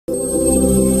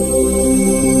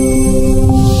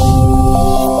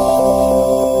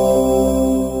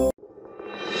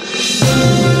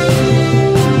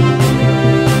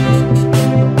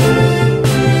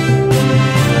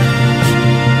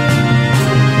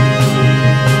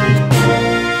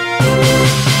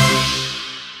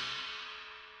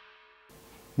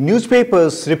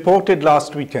Newspapers reported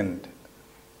last weekend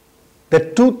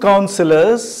that two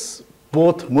councillors,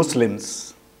 both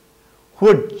Muslims, who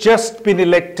had just been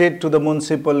elected to the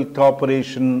Municipal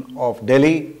Corporation of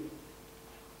Delhi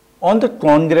on the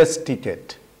Congress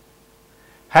ticket,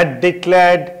 had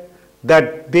declared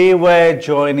that they were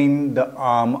joining the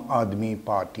Aam Aadmi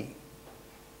Party.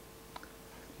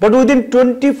 But within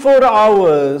 24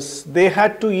 hours, they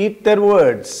had to eat their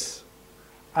words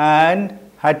and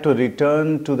had to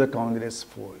return to the Congress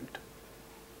fold.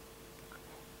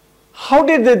 How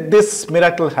did this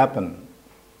miracle happen?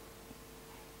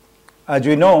 As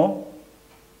we know,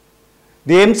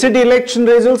 the MCD election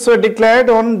results were declared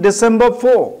on December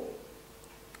 4.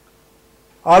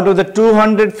 Out of the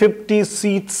 250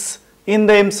 seats in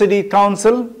the MCD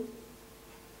council,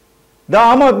 the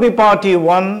Aam Aadmi Party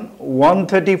won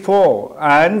 134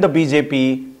 and the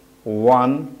BJP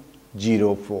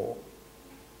 104.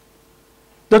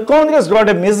 The Congress got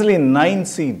a measly 9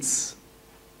 seats.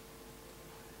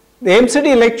 The MCD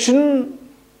election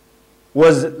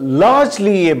was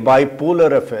largely a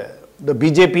bipolar affair. The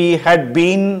BJP had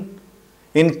been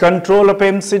in control of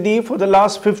MCD for the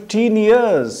last 15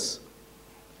 years.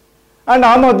 And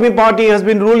Aam Aadmi Party has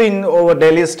been ruling over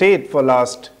Delhi state for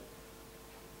last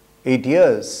 8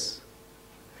 years.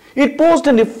 It posed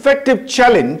an effective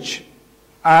challenge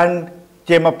and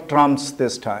came up trumps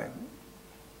this time.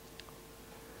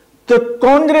 The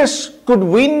Congress could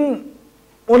win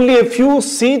only a few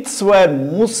seats where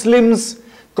Muslims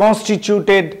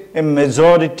constituted a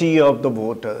majority of the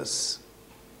voters.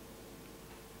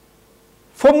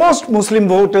 For most Muslim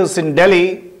voters in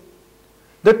Delhi,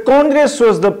 the Congress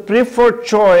was the preferred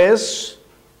choice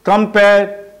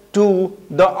compared to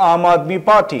the Aam Aadmi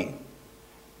Party.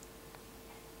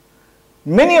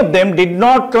 Many of them did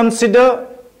not consider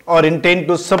or intend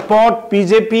to support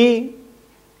BJP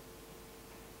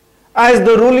as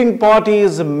the ruling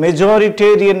party's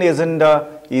majoritarian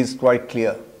agenda is quite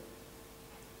clear.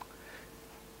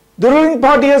 The ruling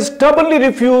party has stubbornly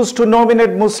refused to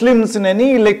nominate Muslims in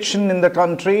any election in the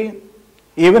country,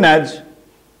 even as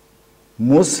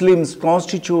Muslims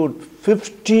constitute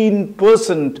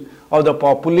 15% of the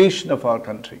population of our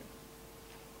country.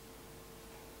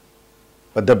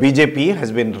 But the BJP has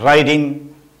been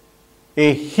riding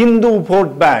a Hindu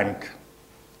vote bank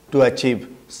to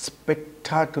achieve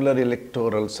spectacular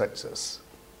electoral success.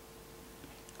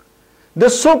 The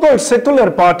so-called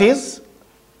secular parties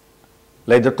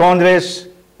like the Congress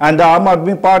and the Aam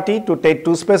Aadmi Party, to take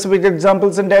two specific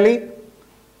examples in Delhi,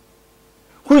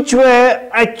 which were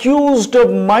accused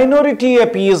of minority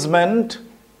appeasement,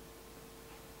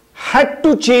 had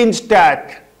to change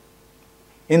tack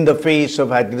in the face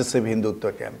of aggressive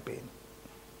Hindutva campaign.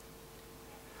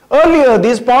 Earlier,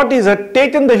 these parties had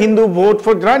taken the Hindu vote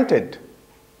for granted.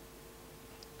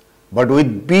 But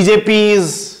with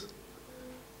BJP's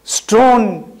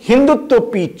strong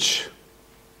Hindutva pitch,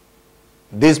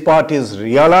 these parties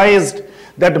realized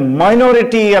that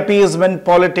minority appeasement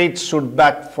politics should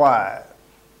backfire.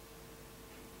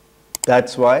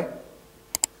 That's why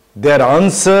their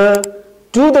answer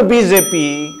to the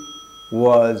BJP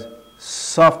was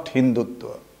soft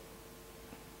Hindutva.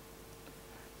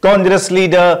 Congress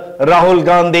leader Rahul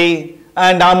Gandhi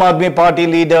and Aam Aadmi Party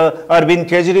leader Arvind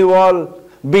Kejriwal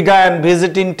began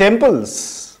visiting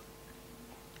temples.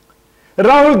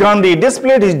 Rahul Gandhi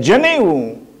displayed his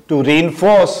Janevu to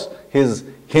reinforce his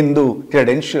Hindu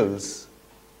credentials.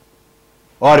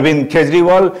 Arvind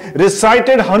Kejriwal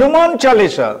recited Hanuman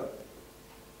Chalisa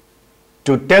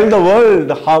to tell the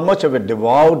world how much of a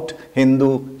devout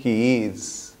Hindu he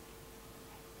is.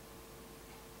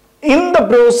 In the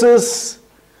process,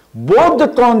 both the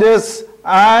Congress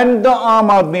and the Aam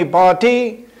Aadmi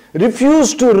Party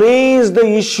refused to raise the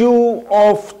issue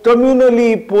of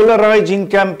communally polarizing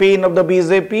campaign of the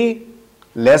BJP,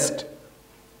 lest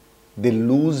they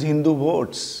lose Hindu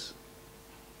votes.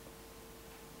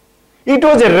 It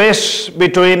was a race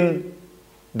between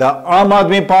the Aam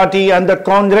Aadmi Party and the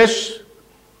Congress,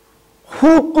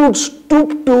 who could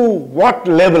stoop to what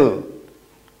level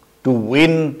to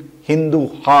win Hindu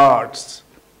hearts,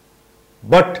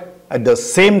 but at the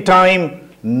same time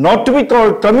not to be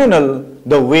called communal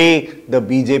the way the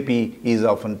BJP is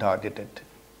often targeted.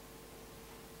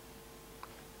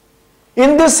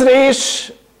 In this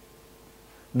race,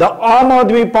 the Aam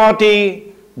Aadmi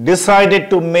Party decided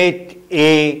to make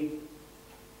a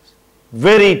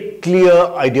very clear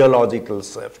ideological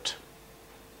shift.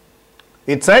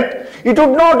 It said it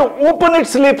would not open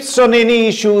its lips on any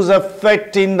issues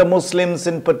affecting the Muslims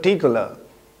in particular.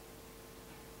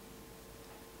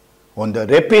 When the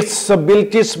rapists of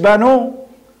Bilkis Bano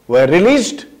were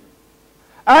released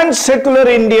and secular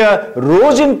India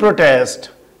rose in protest,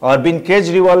 Arvind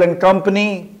Kejriwal and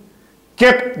company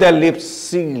kept their lips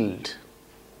sealed.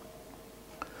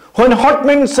 When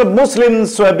hotments of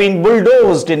Muslims were being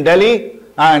bulldozed in Delhi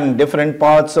and different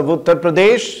parts of Uttar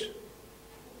Pradesh,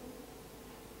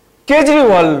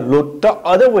 Kejriwal looked the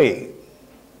other way.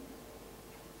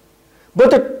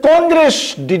 But the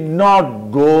Congress did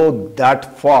not go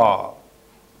that far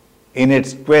in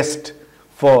its quest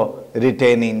for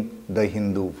retaining the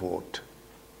Hindu vote.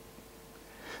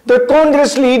 The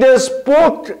Congress leaders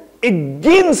spoke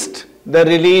against the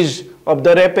release of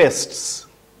the rapists.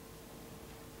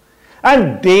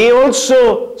 And they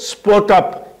also spoke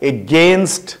up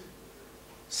against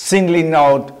singling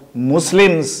out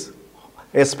Muslims,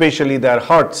 especially their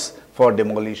huts, for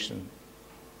demolition.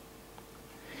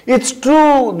 It's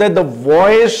true that the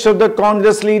voice of the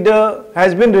Congress leader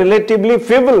has been relatively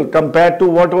feeble compared to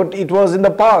what it was in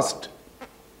the past.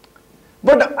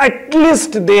 But at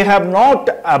least they have not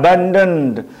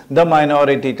abandoned the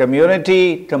minority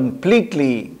community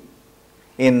completely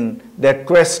in their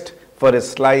quest for a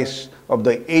slice of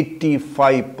the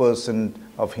 85%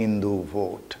 of Hindu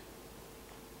vote.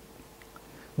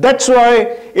 That's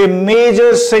why a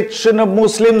major section of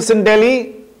Muslims in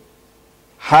Delhi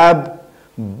have,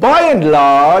 by and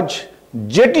large,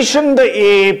 jettisoned the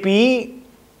AAP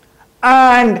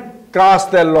and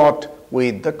cast their lot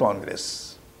with the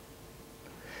Congress.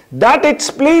 That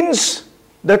explains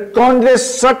the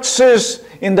Congress success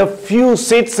in the few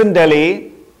seats in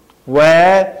Delhi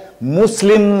where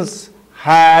Muslims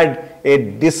had a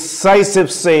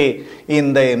decisive say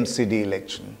in the MCD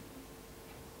election.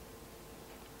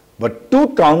 But two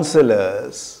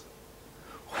councillors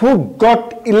who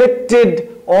got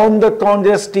elected on the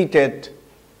Congress ticket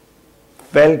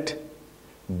felt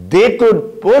they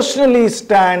could personally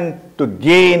stand to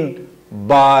gain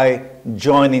by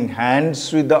joining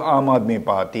hands with the Aam Aadmi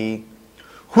Party,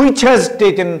 which has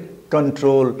taken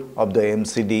control of the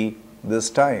MCD this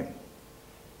time.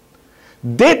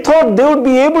 They thought they would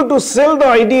be able to sell the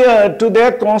idea to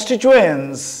their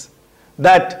constituents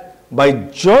that by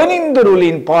joining the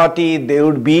ruling party, they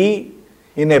would be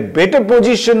in a better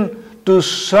position to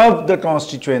serve the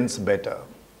constituents better.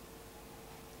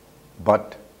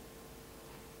 But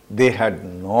they had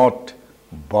not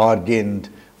bargained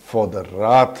for the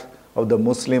wrath of the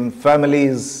Muslim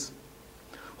families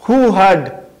who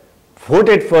had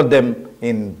voted for them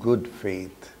in good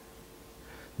faith.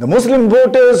 The Muslim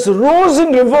voters rose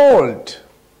in revolt.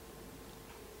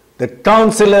 The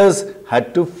councillors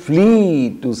had to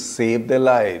flee to save their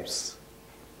lives.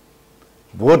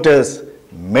 Voters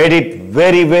made it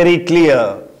very, very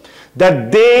clear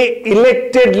that they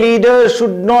elected leaders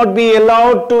should not be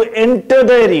allowed to enter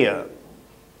the area.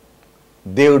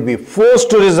 They would be forced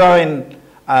to resign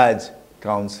as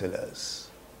councillors.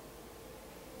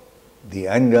 The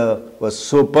anger was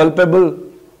so palpable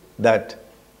that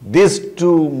these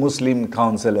two Muslim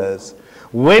councillors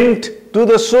went to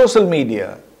the social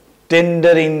media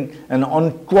tendering an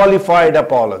unqualified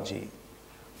apology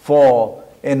for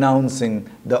announcing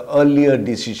the earlier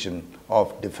decision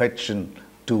of defection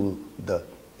to the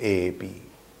AAP.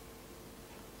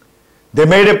 They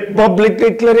made a public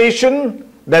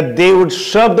declaration that they would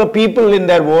serve the people in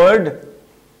their word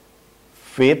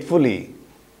faithfully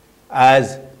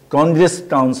as Congress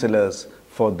councillors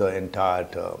for the entire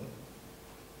term.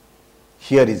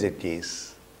 Here is a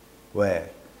case where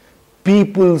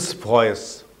people's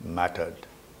voice mattered.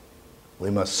 We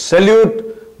must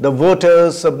salute the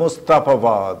voters of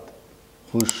Mustafabad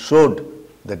who showed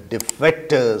the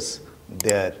defectors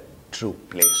their true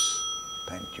place.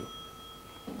 Thank you.